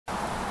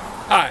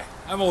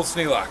I'm Old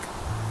Sneelock.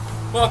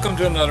 Welcome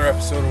to another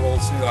episode of Old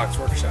Sneelock's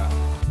Workshop.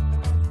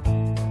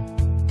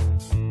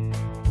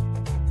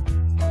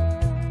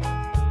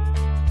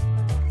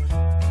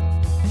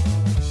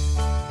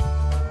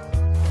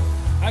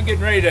 I'm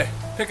getting ready to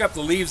pick up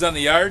the leaves on the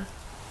yard,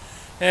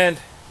 and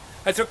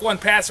I took one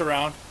pass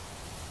around,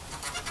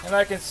 and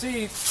I can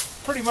see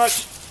pretty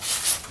much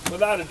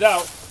without a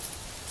doubt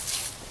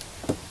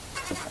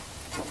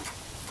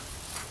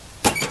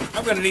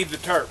I'm going to need the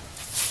tarp,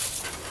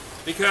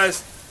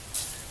 because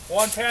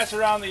one pass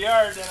around the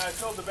yard and I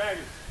filled the baggies.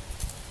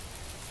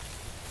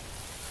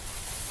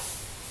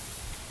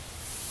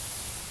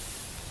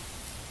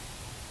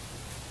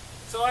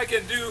 So I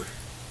can do,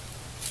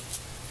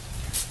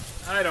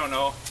 I don't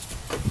know,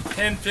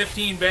 10,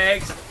 15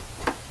 bags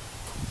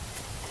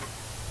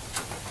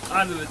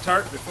onto the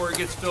tarp before it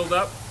gets filled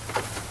up.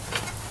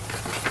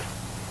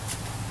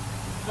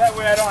 That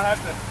way I don't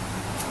have to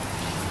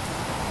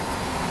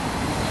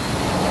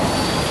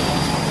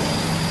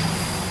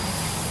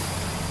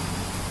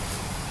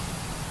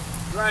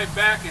drive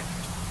back and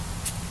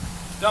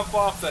dump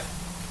off the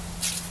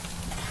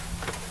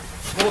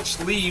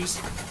mulched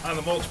leaves on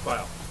the mulch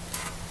pile.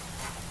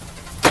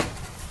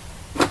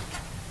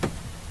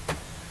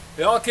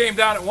 They all came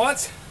down at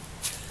once,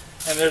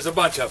 and there's a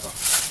bunch of them.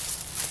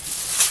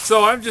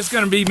 So I'm just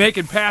going to be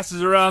making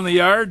passes around the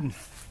yard and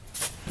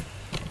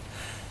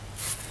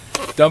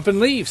dumping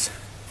leaves.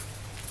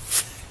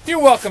 You're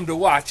welcome to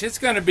watch. It's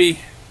going to be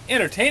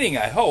entertaining,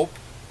 I hope.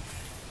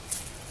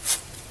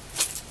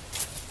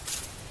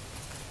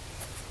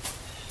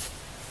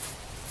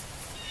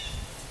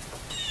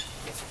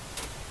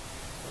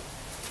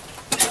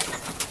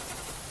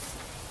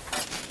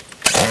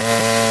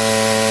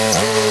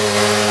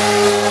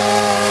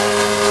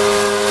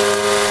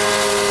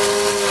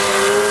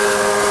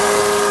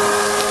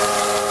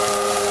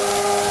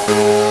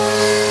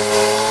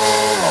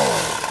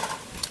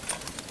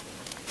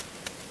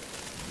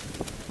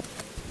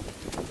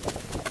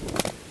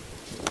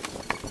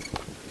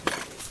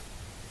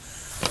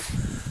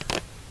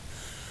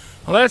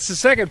 Well, that's the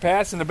second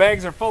pass, and the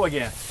bags are full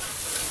again.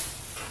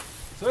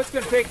 So it's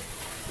going to take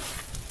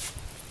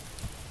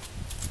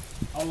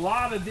a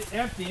lot of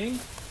emptying.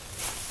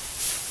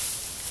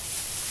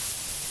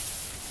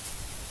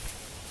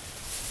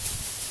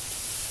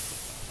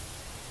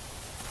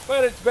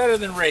 But it's better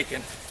than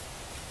raking.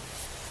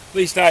 At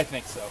least I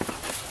think so.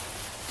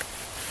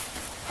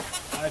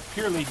 I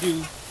purely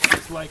do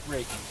dislike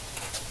raking.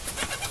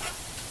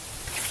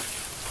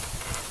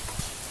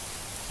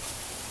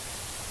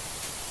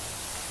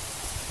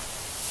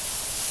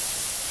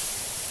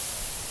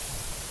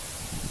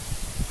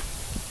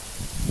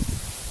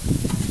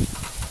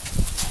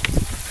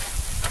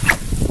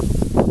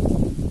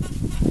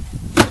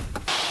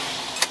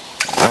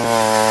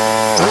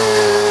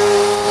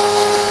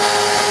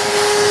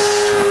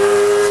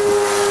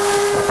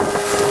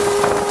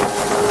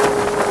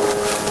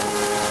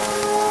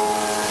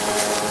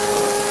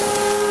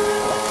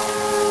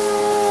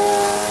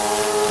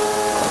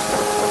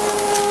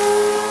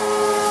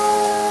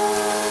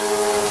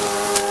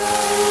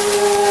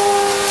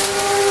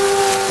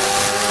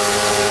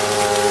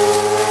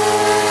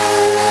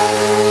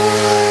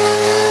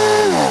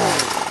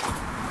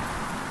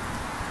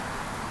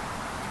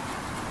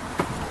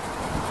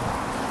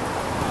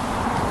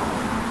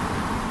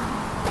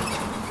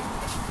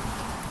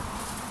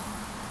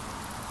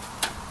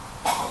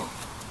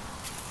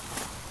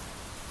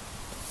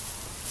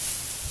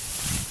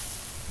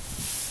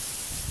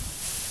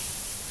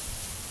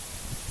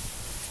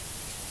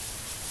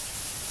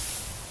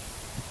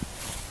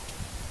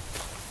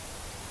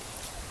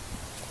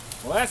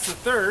 Well, that's the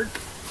third.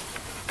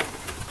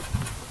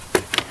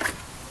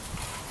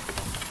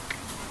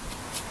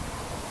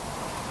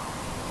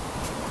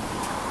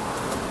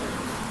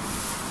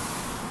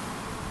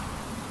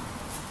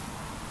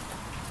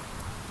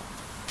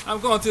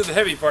 I'm going through the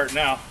heavy part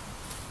now.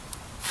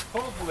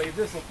 Hopefully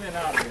this will thin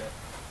out a bit.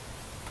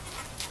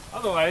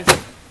 Otherwise,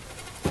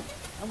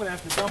 I'm going to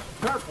have to dump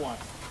the tarp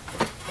once.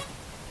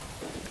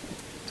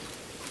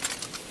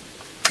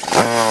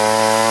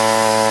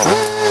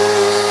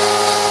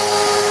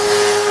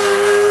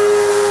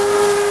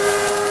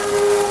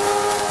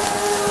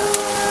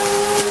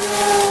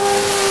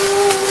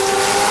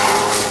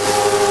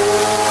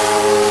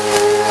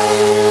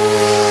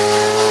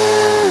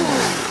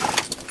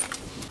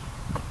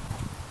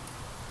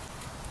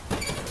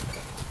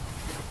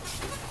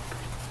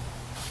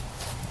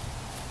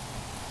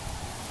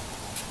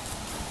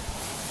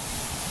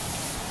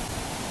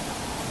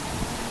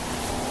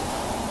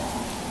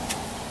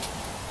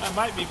 I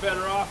might be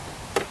better off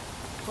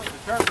putting the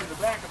tarp in the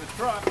back of the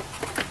truck,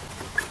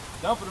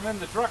 dumping them in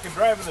the truck and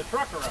driving the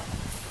truck around.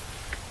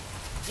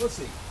 We'll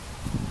see.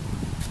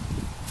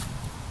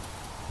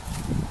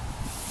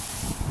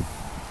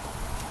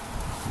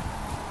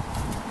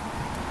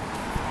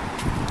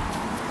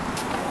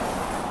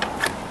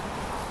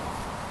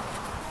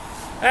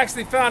 I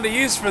actually found a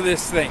use for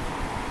this thing.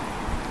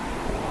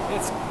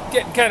 It's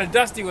getting kind of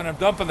dusty when I'm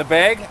dumping the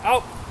bag.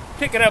 I'll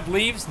Picking up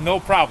leaves, no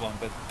problem,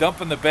 but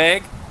dumping the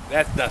bag,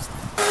 that's dusty.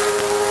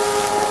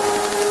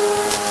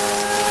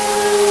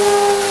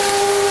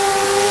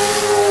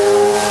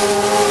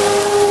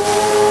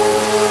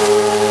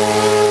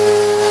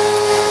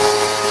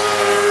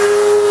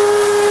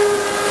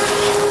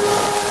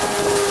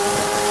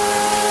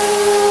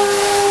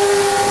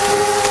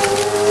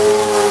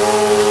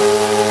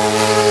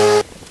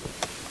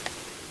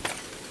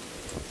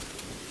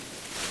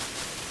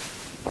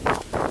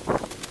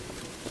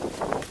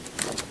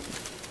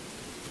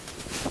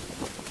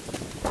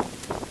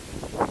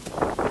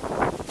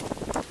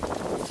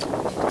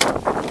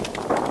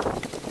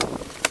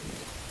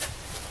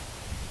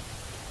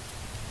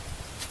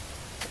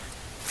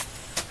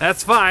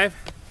 That's 5.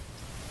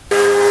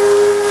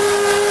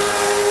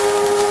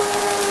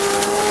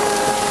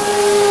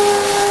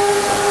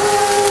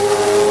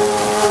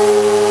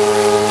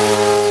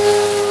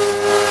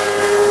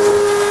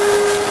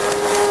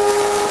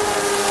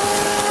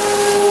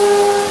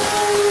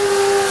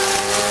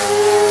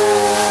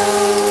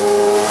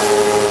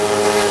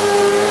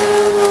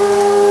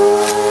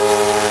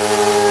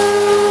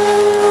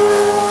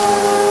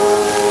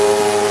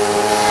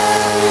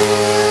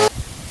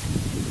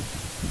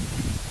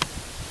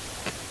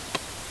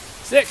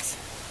 Six.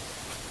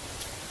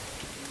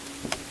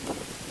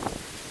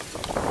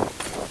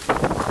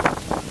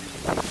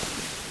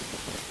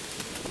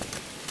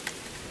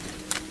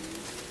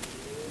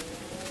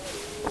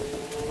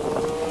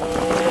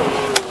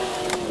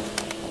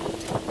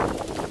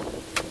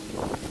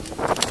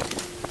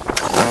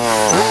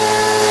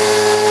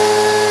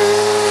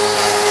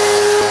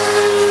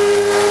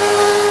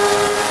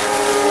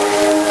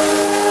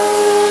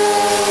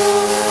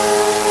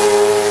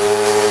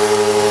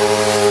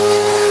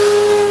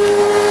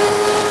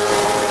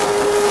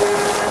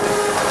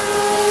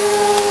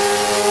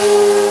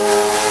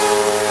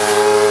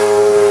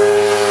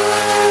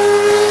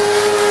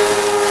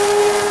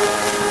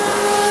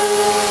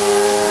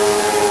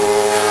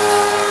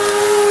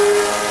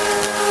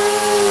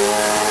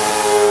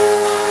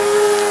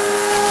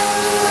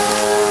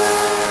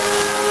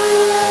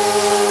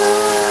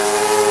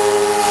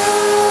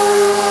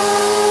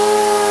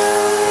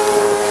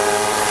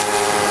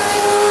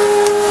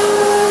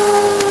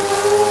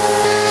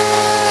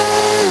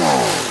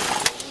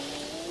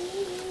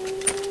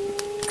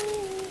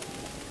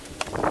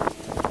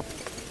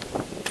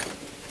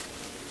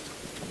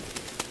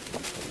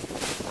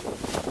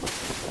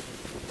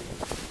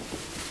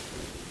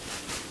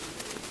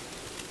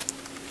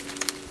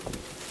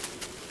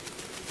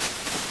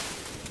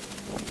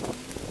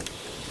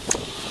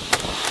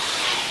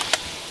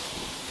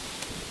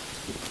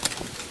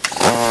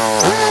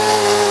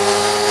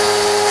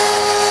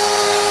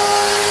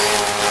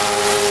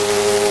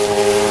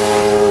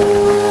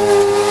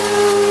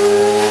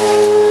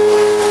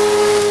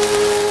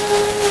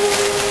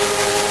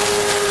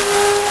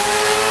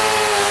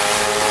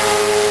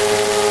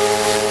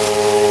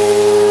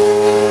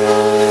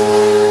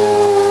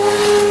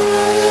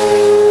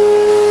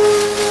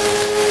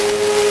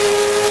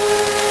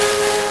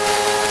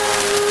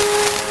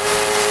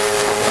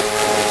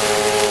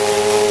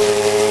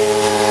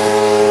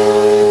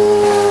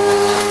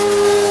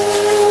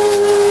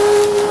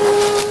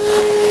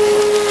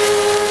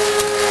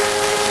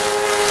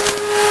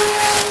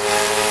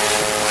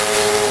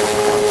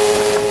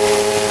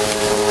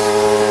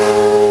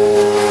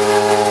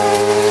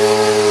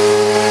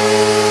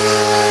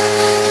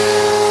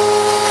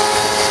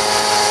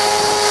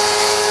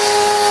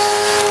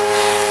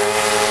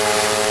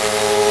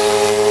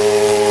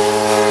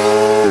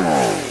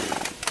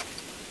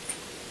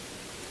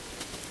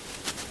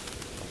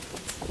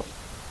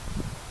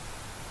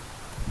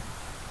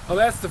 Well,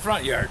 that's the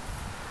front yard.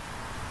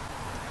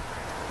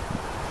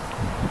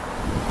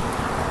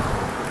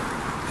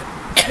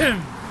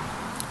 And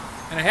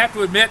I have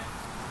to admit,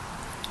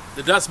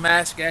 the dust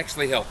mask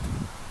actually helped.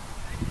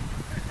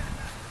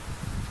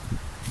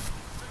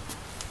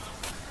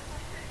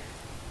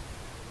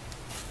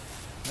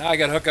 Now I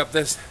gotta hook up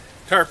this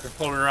tarp and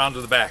pull it around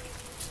to the back.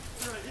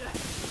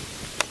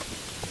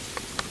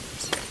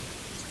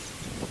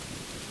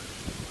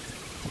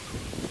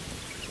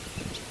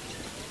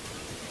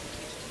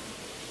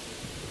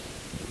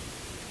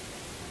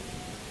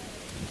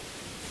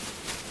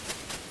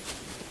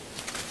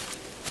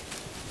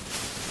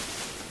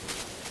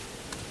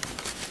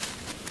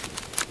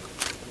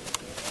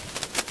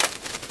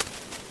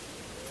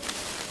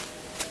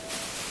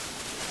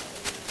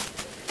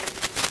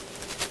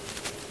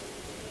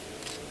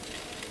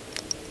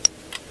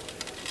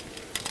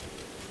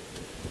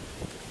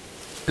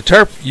 The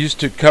tarp used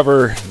to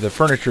cover the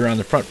furniture on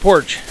the front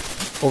porch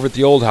over at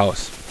the old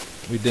house.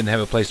 We didn't have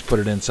a place to put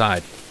it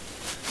inside.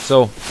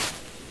 So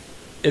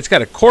it's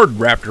got a cord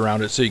wrapped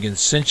around it so you can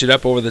cinch it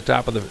up over the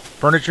top of the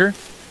furniture.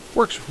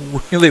 Works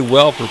really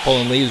well for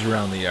pulling leaves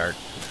around the yard.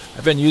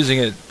 I've been using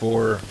it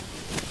for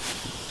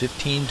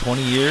 15,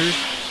 20 years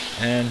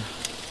and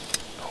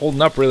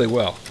holding up really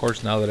well. Of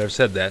course, now that I've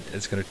said that,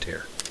 it's going to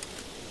tear.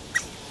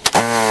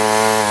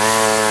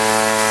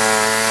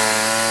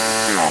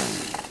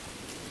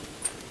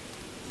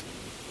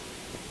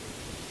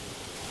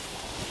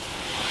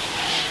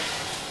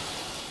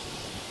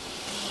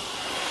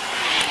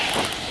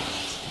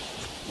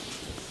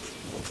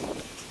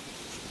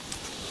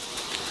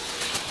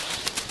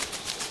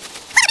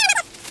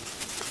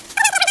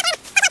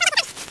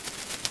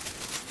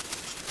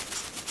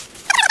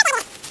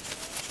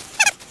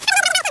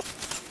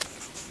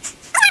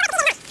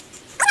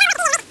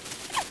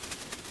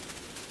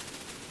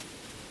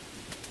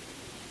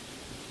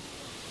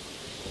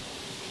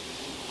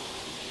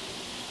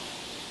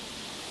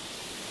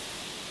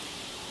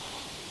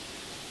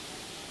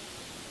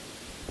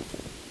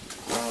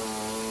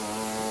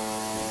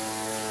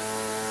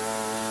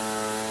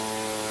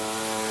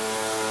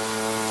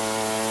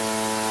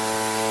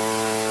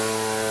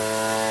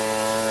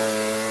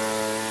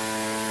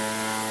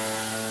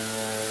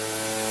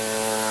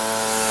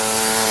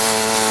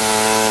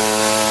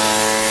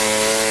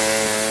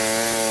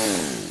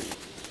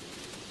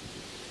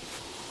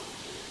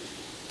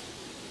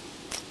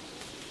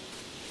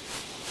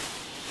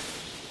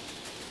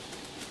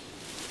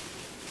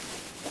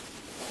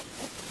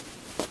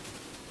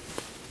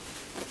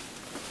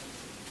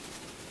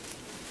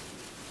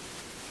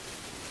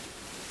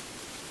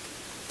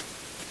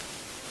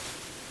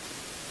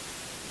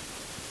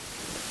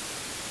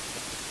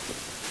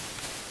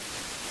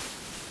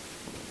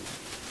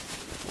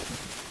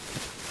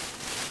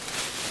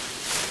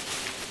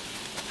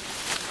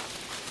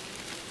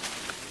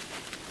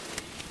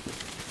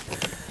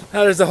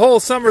 Now there's a whole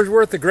summer's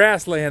worth of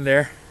grass laying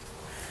there.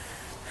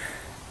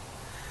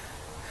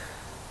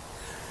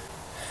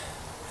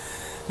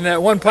 And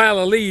that one pile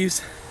of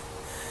leaves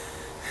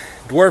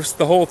dwarfs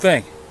the whole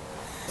thing.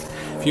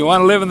 If you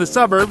want to live in the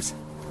suburbs,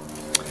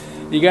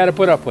 you got to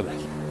put up with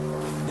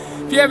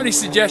it. If you have any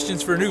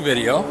suggestions for a new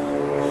video,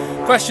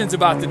 questions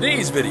about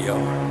today's video,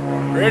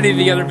 or any of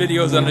the other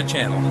videos on the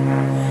channel,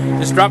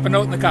 just drop a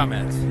note in the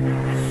comments.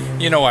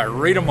 You know I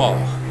read them all.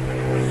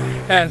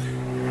 And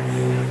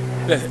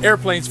the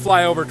airplanes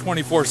fly over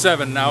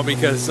 24/7 now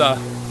because,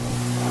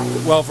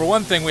 well, for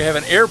one thing, we have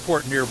an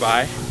airport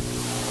nearby,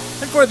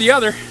 and for the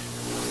other,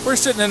 we're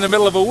sitting in the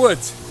middle of a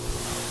woods.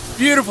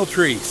 Beautiful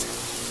trees.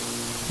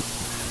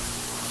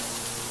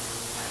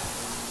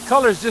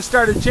 Colors just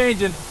started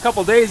changing a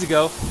couple days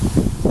ago.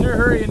 They're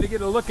hurrying to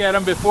get a look at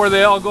them before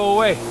they all go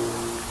away.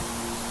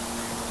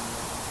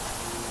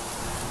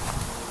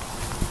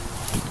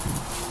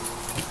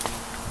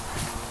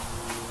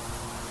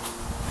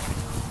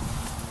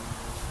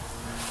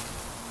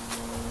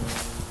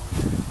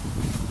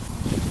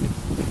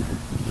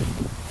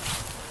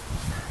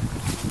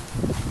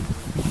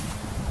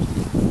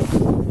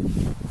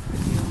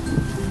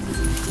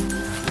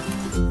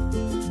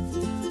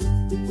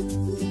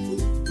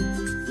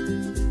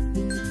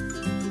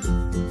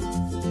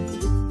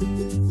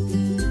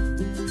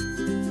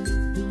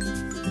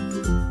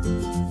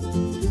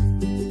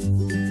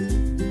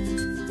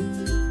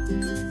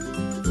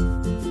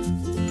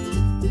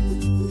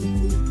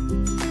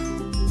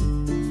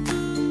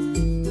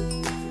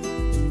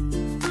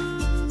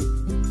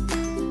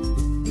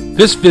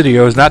 This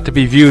video is not to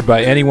be viewed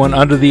by anyone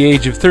under the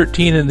age of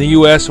 13 in the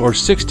US or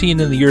 16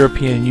 in the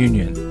European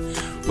Union,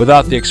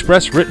 without the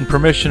express written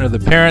permission of the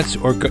parents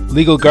or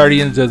legal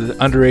guardians of the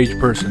underage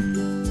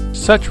person.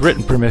 Such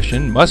written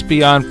permission must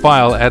be on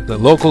file at the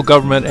local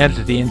government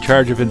entity in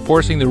charge of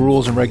enforcing the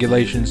rules and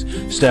regulations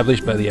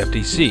established by the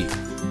FTC.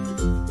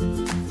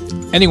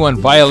 Anyone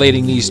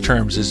violating these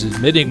terms is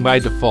admitting by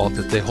default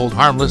that they hold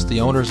harmless the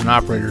owners and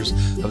operators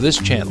of this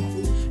channel.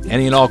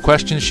 Any and all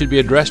questions should be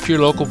addressed to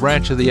your local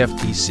branch of the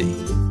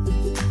FTC.